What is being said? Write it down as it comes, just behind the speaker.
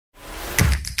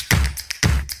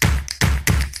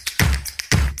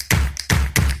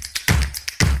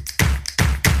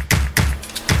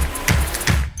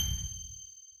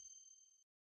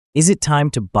Is it time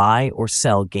to buy or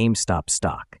sell GameStop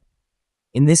stock?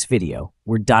 In this video,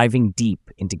 we're diving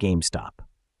deep into GameStop.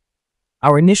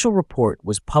 Our initial report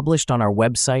was published on our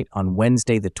website on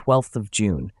Wednesday, the 12th of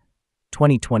June,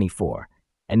 2024,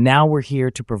 and now we're here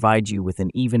to provide you with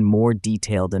an even more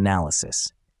detailed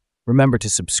analysis. Remember to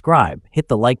subscribe, hit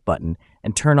the like button,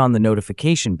 and turn on the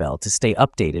notification bell to stay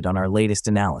updated on our latest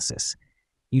analysis.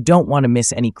 You don't want to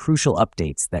miss any crucial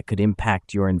updates that could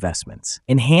impact your investments.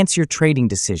 Enhance your trading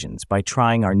decisions by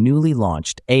trying our newly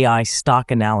launched AI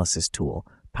stock analysis tool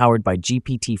powered by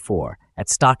GPT-4 at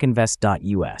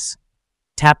StockInvest.us.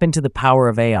 Tap into the power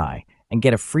of AI and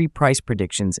get a free price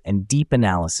predictions and deep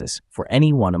analysis for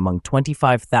anyone among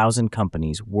 25,000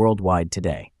 companies worldwide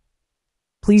today.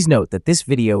 Please note that this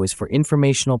video is for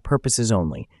informational purposes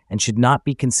only and should not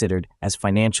be considered as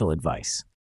financial advice.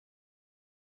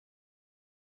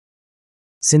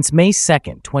 Since May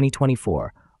 2nd,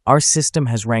 2024, our system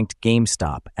has ranked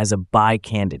GameStop as a buy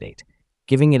candidate,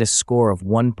 giving it a score of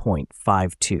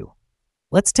 1.52.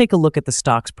 Let's take a look at the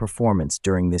stock's performance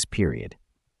during this period.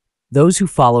 Those who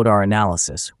followed our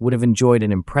analysis would have enjoyed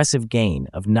an impressive gain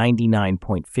of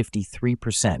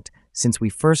 99.53% since we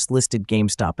first listed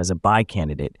GameStop as a buy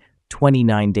candidate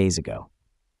 29 days ago.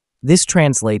 This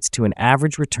translates to an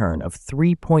average return of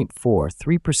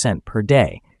 3.43% per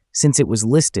day since it was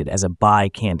listed as a buy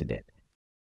candidate.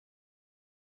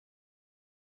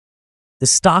 The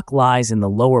stock lies in the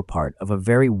lower part of a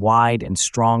very wide and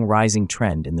strong rising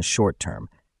trend in the short term,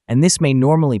 and this may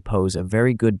normally pose a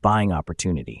very good buying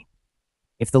opportunity.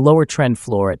 If the lower trend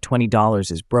floor at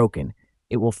 $20 is broken,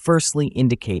 it will firstly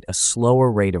indicate a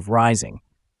slower rate of rising,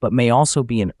 but may also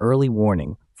be an early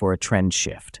warning for a trend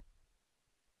shift.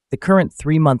 The current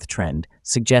 3-month trend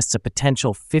suggests a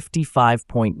potential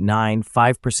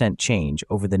 55.95% change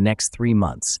over the next 3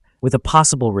 months, with a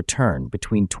possible return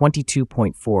between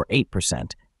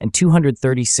 22.48% and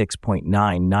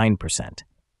 236.99%.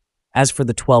 As for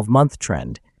the 12-month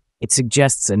trend, it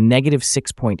suggests a negative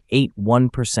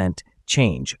 6.81%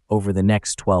 change over the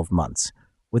next 12 months,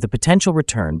 with a potential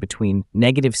return between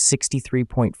negative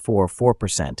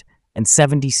 63.44% and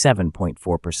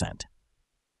 77.4%.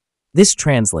 This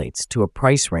translates to a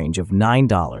price range of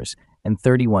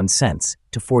 $9.31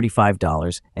 to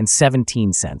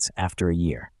 $45.17 after a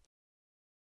year.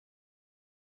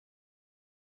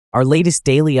 Our latest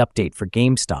daily update for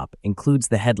GameStop includes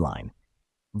the headline,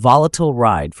 "Volatile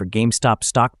Ride for GameStop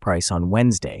Stock Price on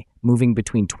Wednesday, moving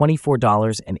between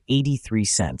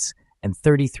 $24.83 and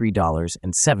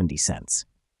 $33.70.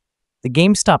 The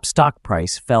GameStop stock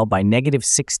price fell by negative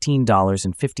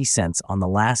 $16.50 on the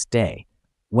last day,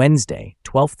 Wednesday,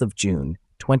 12th of June,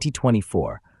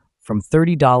 2024, from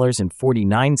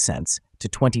 $30.49 to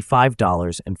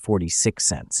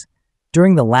 $25.46.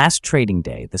 During the last trading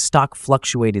day, the stock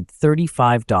fluctuated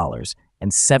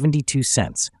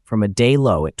 $35.72 from a day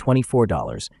low at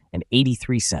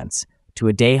 $24.83 to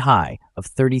a day high of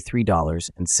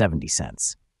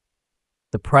 $33.70.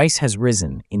 The price has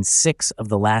risen in 6 of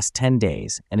the last 10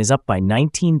 days and is up by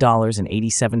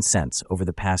 $19.87 over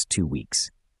the past 2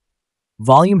 weeks.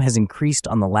 Volume has increased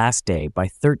on the last day by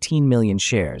 13 million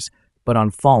shares, but on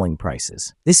falling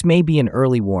prices. This may be an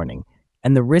early warning,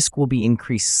 and the risk will be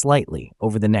increased slightly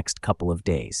over the next couple of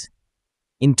days.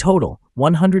 In total,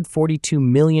 142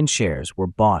 million shares were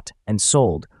bought and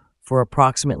sold for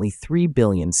approximately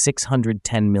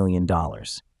 $3.610 billion.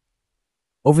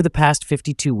 Over the past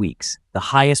 52 weeks, the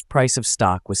highest price of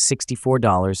stock was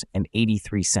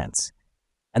 $64.83,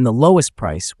 and the lowest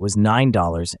price was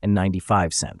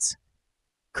 $9.95.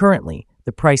 Currently,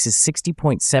 the price is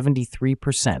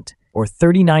 60.73%, or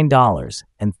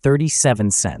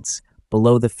 $39.37,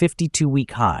 below the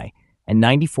 52-week high, and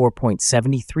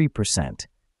 94.73%,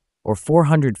 or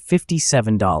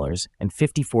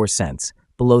 $457.54,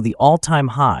 below the all-time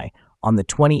high on the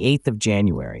 28th of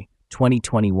January,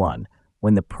 2021,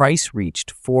 when the price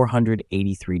reached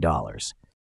 $483.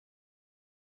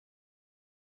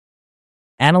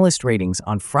 Analyst ratings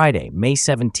on Friday, May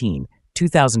 17,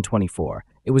 2024,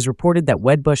 it was reported that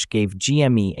Wedbush gave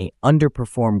GME a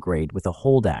underperform grade with a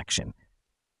hold action.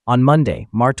 On Monday,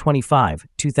 March 25,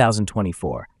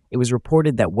 2024, it was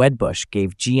reported that Wedbush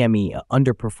gave GME a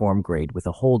underperform grade with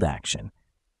a hold action.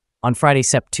 On Friday,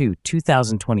 Sept. 2,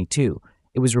 2022,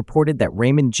 it was reported that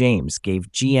Raymond James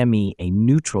gave GME a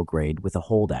neutral grade with a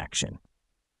hold action.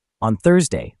 On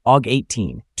Thursday, August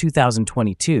 18,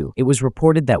 2022, it was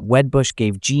reported that Wedbush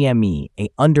gave GME a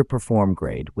underperform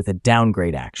grade with a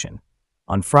downgrade action.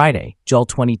 On Friday, July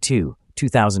 22,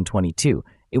 2022,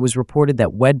 it was reported that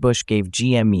Wedbush gave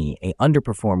GME a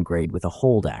underperform grade with a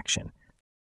hold action.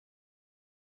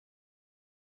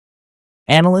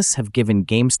 Analysts have given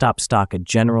GameStop stock a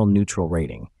general neutral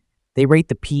rating. They rate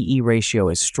the P/E ratio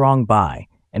as strong buy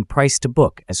and price to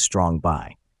book as strong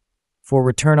buy. For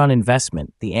return on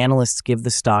investment, the analysts give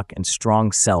the stock a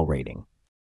strong sell rating.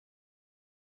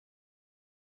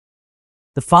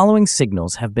 The following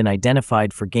signals have been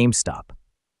identified for GameStop.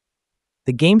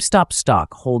 The GameStop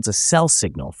stock holds a sell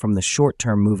signal from the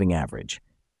short-term moving average.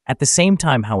 At the same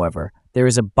time, however, there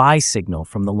is a buy signal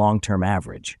from the long-term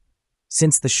average.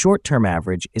 Since the short-term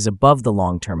average is above the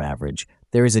long-term average,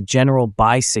 there is a general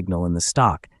buy signal in the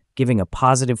stock, giving a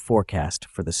positive forecast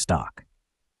for the stock.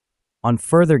 On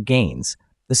further gains,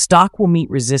 the stock will meet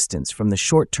resistance from the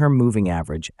short-term moving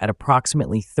average at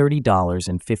approximately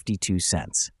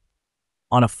 $30.52.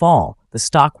 On a fall, the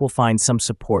stock will find some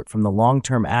support from the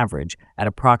long-term average at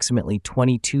approximately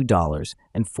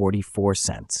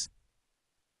 $22.44.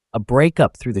 A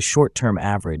breakup through the short-term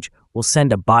average will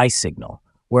send a buy signal,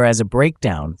 whereas a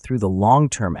breakdown through the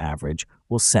long-term average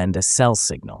will send a sell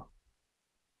signal.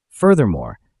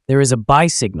 Furthermore, there is a buy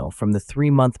signal from the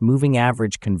 3-month moving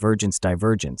average convergence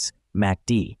divergence,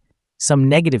 MACD. Some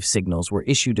negative signals were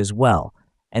issued as well,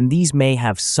 and these may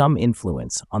have some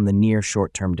influence on the near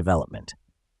short-term development.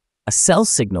 A sell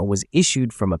signal was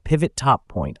issued from a pivot top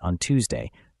point on Tuesday,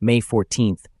 May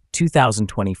 14,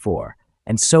 2024,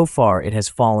 and so far it has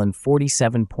fallen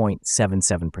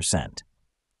 47.77%.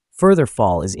 Further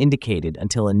fall is indicated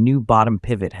until a new bottom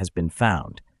pivot has been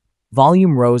found.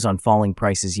 Volume rose on falling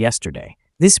prices yesterday.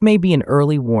 This may be an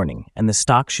early warning, and the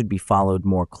stock should be followed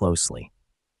more closely.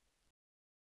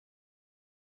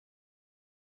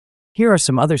 Here are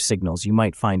some other signals you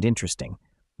might find interesting.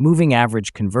 Moving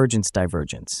average convergence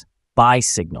divergence, buy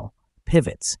signal,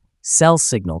 pivots, sell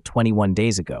signal 21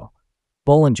 days ago,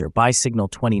 Bollinger buy signal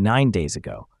 29 days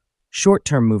ago,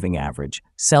 short-term moving average,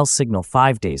 sell signal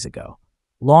 5 days ago,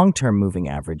 long-term moving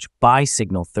average, buy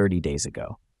signal 30 days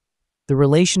ago. The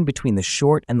relation between the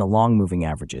short and the long moving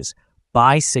averages,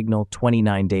 buy signal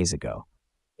 29 days ago.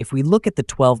 If we look at the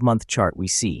 12-month chart, we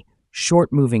see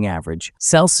short moving average,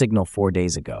 sell signal 4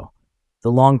 days ago. The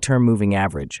long-term moving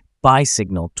average, buy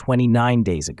signal 29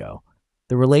 days ago.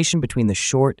 The relation between the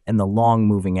short and the long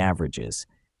moving averages,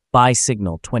 buy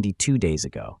signal 22 days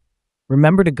ago.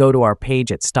 Remember to go to our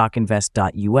page at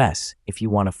StockInvest.us if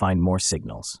you want to find more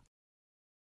signals.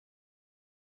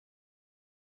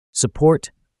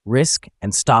 Support, risk,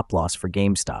 and stop loss for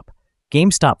GameStop.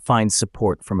 GameStop finds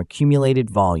support from accumulated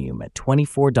volume at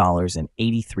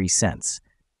 $24.83,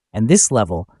 and this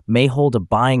level may hold a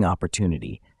buying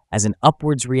opportunity as an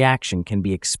upwards reaction can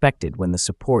be expected when the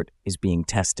support is being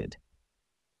tested.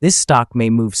 This stock may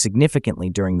move significantly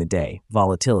during the day,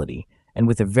 volatility, and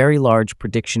with a very large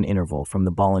prediction interval from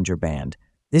the Bollinger Band,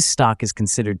 this stock is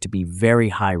considered to be very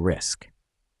high risk.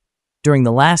 During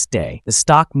the last day, the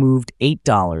stock moved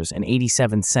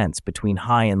 $8.87 between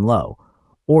high and low,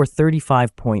 or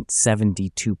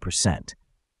 35.72%.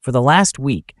 For the last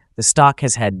week, the stock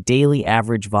has had daily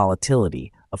average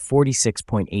volatility of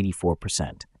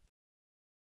 46.84%.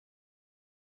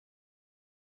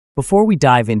 Before we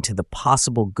dive into the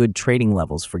possible good trading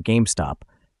levels for GameStop,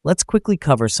 let's quickly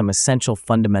cover some essential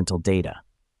fundamental data.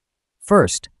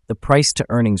 First, the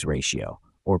price-to-earnings ratio,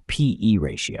 or P/E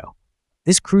ratio.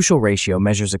 This crucial ratio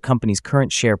measures a company's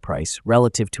current share price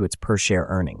relative to its per-share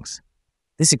earnings.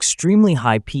 This extremely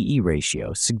high P/E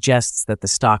ratio suggests that the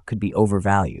stock could be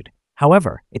overvalued.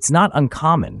 However, it's not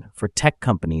uncommon for tech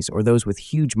companies or those with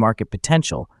huge market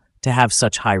potential to have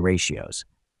such high ratios.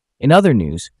 In other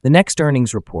news, the next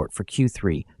earnings report for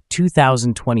Q3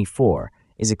 2024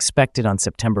 is expected on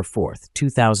September 4,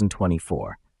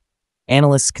 2024.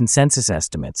 Analysts' consensus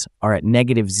estimates are at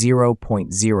negative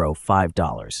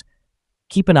 $0.05.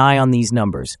 Keep an eye on these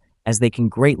numbers as they can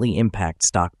greatly impact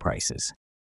stock prices.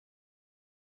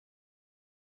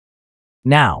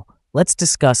 Now, let's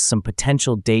discuss some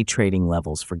potential day trading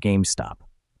levels for GameStop.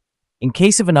 In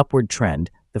case of an upward trend,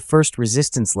 the first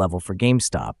resistance level for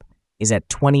GameStop is at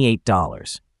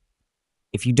 $28.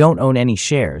 If you don't own any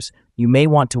shares, you may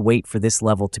want to wait for this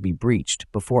level to be breached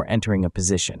before entering a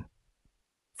position.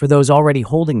 For those already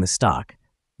holding the stock,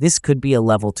 this could be a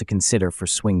level to consider for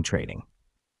swing trading.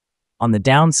 On the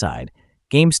downside,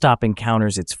 GameStop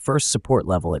encounters its first support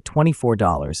level at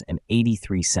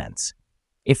 $24.83.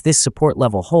 If this support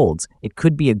level holds, it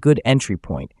could be a good entry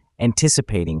point,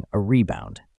 anticipating a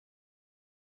rebound.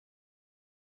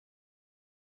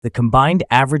 The combined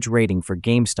average rating for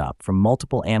GameStop from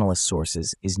multiple analyst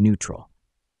sources is neutral.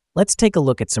 Let's take a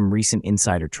look at some recent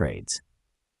insider trades.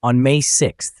 On May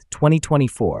 6,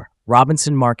 2024,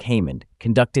 Robinson Mark Haymond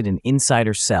conducted an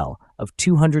insider sell of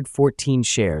 214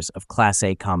 shares of Class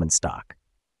A common stock.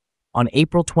 On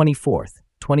April 24,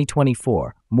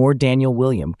 2024, Moore Daniel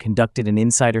William conducted an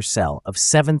insider sell of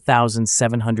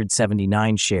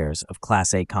 7,779 shares of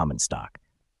Class A common stock.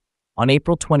 On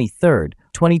April 23,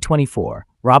 2024,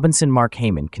 Robinson Mark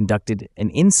Heyman conducted an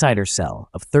insider sell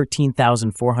of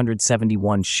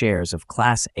 13,471 shares of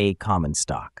Class A common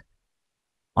stock.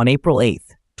 On April 8,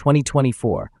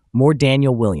 2024, Moore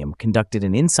Daniel William conducted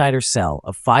an insider sell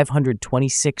of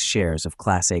 526 shares of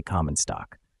Class A common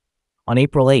stock. On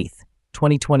April 8,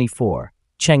 2024,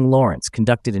 Cheng Lawrence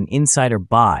conducted an insider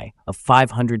buy of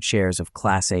 500 shares of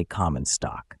Class A common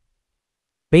stock.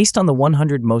 Based on the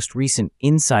 100 most recent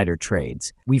insider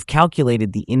trades, we've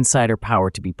calculated the insider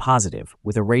power to be positive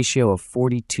with a ratio of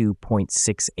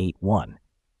 42.681.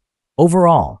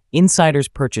 Overall, insiders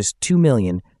purchased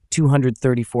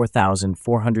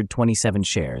 2,234,427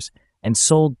 shares and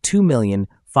sold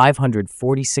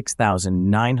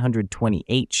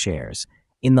 2,546,928 shares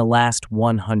in the last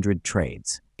 100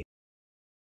 trades.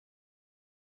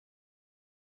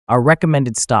 Our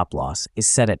recommended stop loss is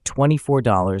set at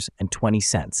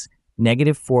 $24.20,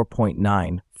 negative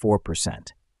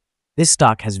 4.94%. This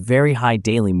stock has very high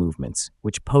daily movements,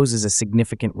 which poses a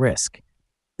significant risk.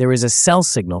 There is a sell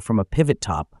signal from a pivot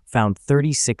top found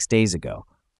 36 days ago.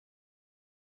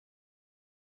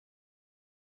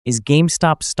 Is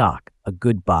GameStop stock a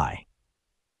good buy?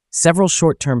 Several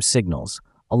short-term signals,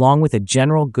 along with a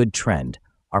general good trend,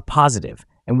 are positive,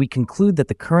 and we conclude that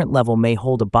the current level may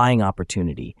hold a buying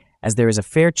opportunity as there is a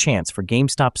fair chance for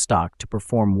GameStop stock to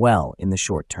perform well in the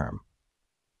short term.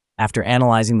 After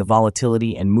analyzing the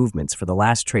volatility and movements for the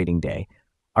last trading day,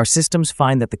 our systems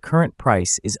find that the current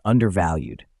price is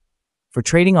undervalued. For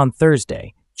trading on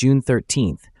Thursday, June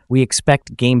 13th, we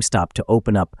expect GameStop to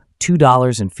open up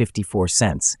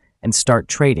 $2.54 and start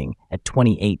trading at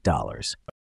 $28.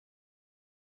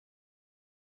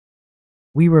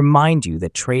 We remind you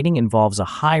that trading involves a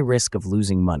high risk of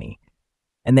losing money,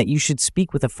 and that you should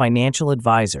speak with a financial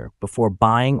advisor before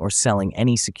buying or selling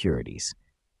any securities.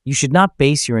 You should not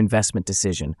base your investment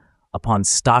decision upon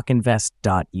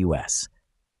StockInvest.us.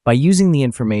 By using the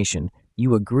information,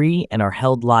 you agree and are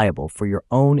held liable for your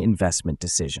own investment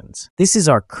decisions. This is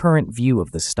our current view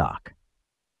of the stock.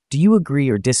 Do you agree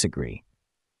or disagree?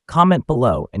 Comment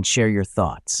below and share your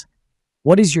thoughts.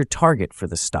 What is your target for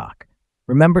the stock?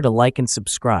 Remember to like and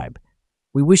subscribe.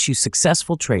 We wish you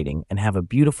successful trading and have a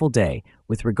beautiful day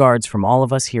with regards from all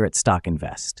of us here at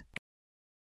StockInvest.